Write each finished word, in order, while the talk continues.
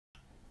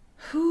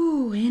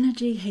Oh,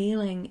 energy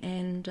healing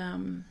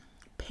and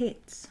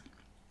pets.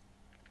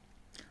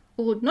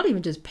 Or not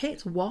even just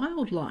pets,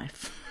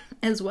 wildlife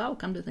as well,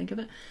 come to think of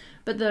it.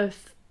 But the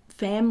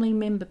family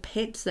member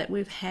pets that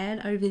we've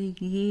had over the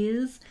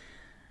years,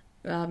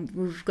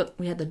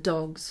 we had the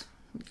dogs,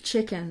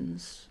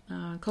 chickens,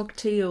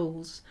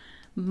 cockatiels,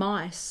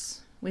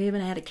 mice. We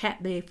even had a cat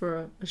there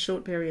for a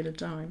short period of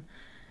time.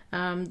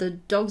 The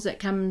dogs that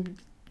come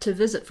to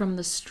visit from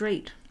the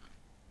street,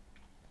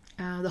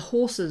 the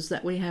horses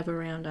that we have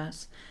around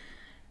us.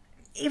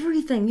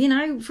 Everything, you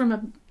know, from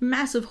a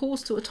massive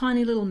horse to a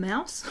tiny little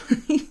mouse.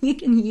 You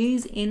can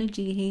use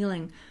energy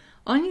healing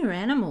on your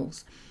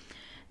animals.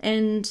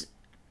 And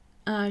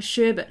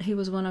Sherbet, he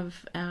was one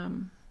of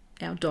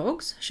our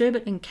dogs,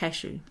 Sherbet and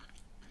Cashew.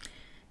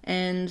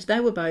 And they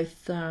were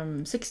both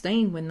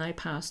 16 when they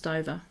passed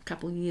over, a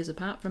couple of years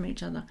apart from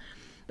each other.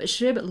 But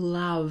Sherbet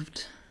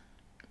loved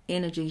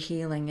energy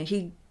healing.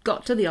 He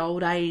got to the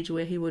old age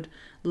where he would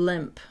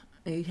limp.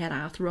 He had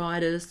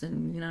arthritis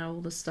and, you know,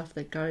 all the stuff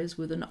that goes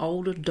with an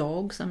older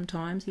dog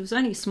sometimes. He was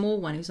only a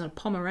small one. He was a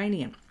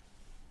Pomeranian.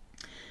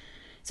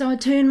 So I'd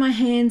turn my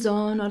hands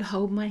on, I'd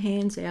hold my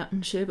hands out,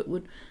 and Sherbet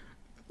would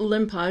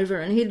limp over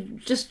and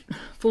he'd just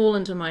fall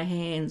into my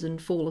hands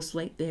and fall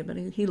asleep there, but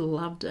he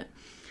loved it.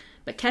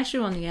 But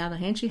Cashew, on the other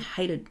hand, she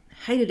hated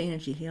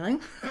energy healing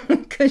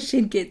because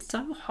she'd get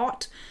so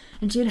hot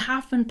and she'd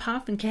huff and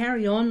puff and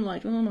carry on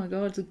like, oh my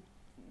God,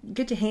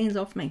 get your hands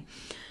off me.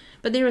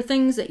 But there are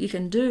things that you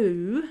can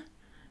do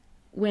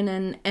when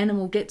an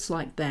animal gets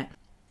like that.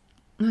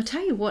 And I'll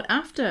tell you what,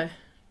 after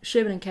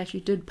Sherbet and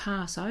Cashew did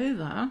pass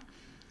over,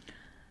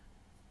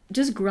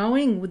 just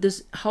growing with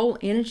this whole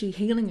energy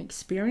healing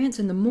experience,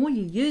 and the more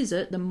you use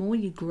it, the more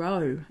you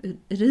grow. It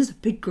is a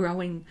big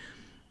growing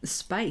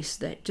space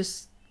that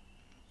just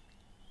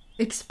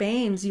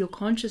expands your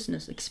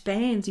consciousness,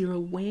 expands your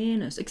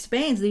awareness,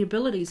 expands the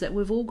abilities that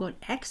we've all got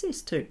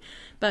access to,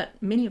 but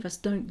many of us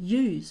don't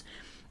use.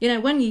 You know,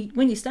 when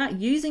you start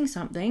using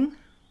something,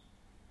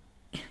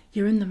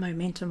 you're in the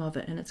momentum of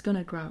it and it's going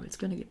to grow. It's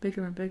going to get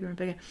bigger and bigger and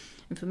bigger.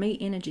 And for me,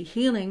 energy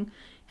healing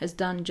has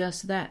done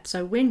just that.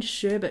 So when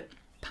Sherbet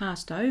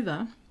passed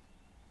over,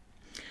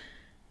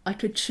 I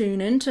could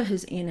tune into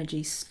his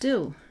energy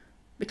still.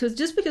 Because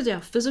just because our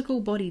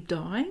physical body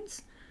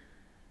dies,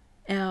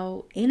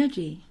 our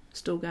energy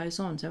still goes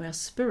on. So our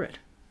spirit,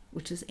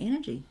 which is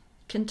energy,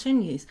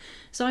 continues.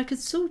 So I could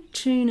still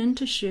tune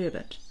into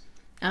Sherbet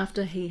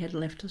after he had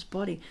left his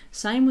body.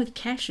 Same with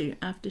Cashew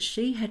after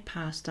she had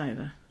passed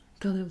over.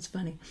 God, that was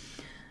funny.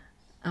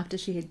 After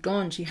she had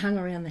gone, she hung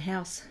around the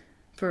house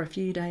for a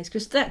few days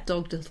because that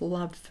dog just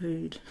loved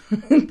food.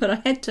 But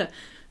I had to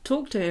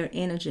talk to her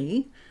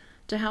energy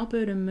to help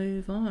her to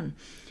move on.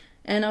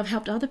 And I've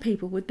helped other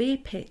people with their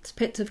pets.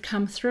 Pets have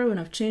come through and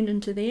I've tuned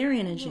into their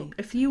energy.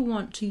 If you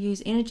want to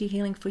use energy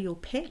healing for your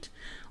pet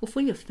or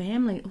for your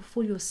family or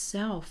for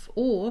yourself,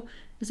 or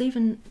is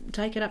even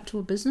take it up to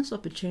a business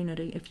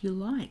opportunity if you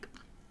like,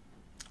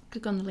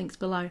 click on the links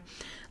below.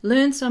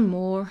 Learn some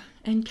more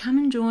and come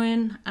and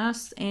join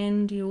us,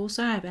 and you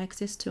also have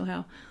access to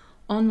our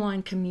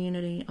online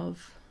community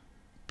of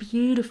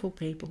beautiful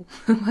people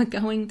who are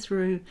going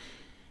through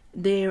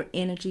their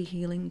energy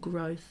healing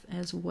growth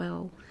as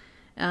well.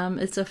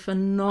 It's a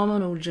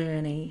phenomenal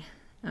journey.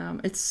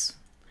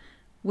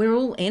 We're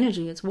all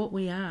energy, it's what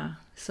we are.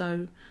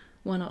 So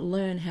why not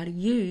learn how to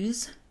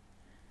use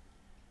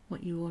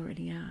what you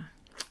already are?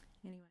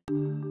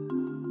 Anyway.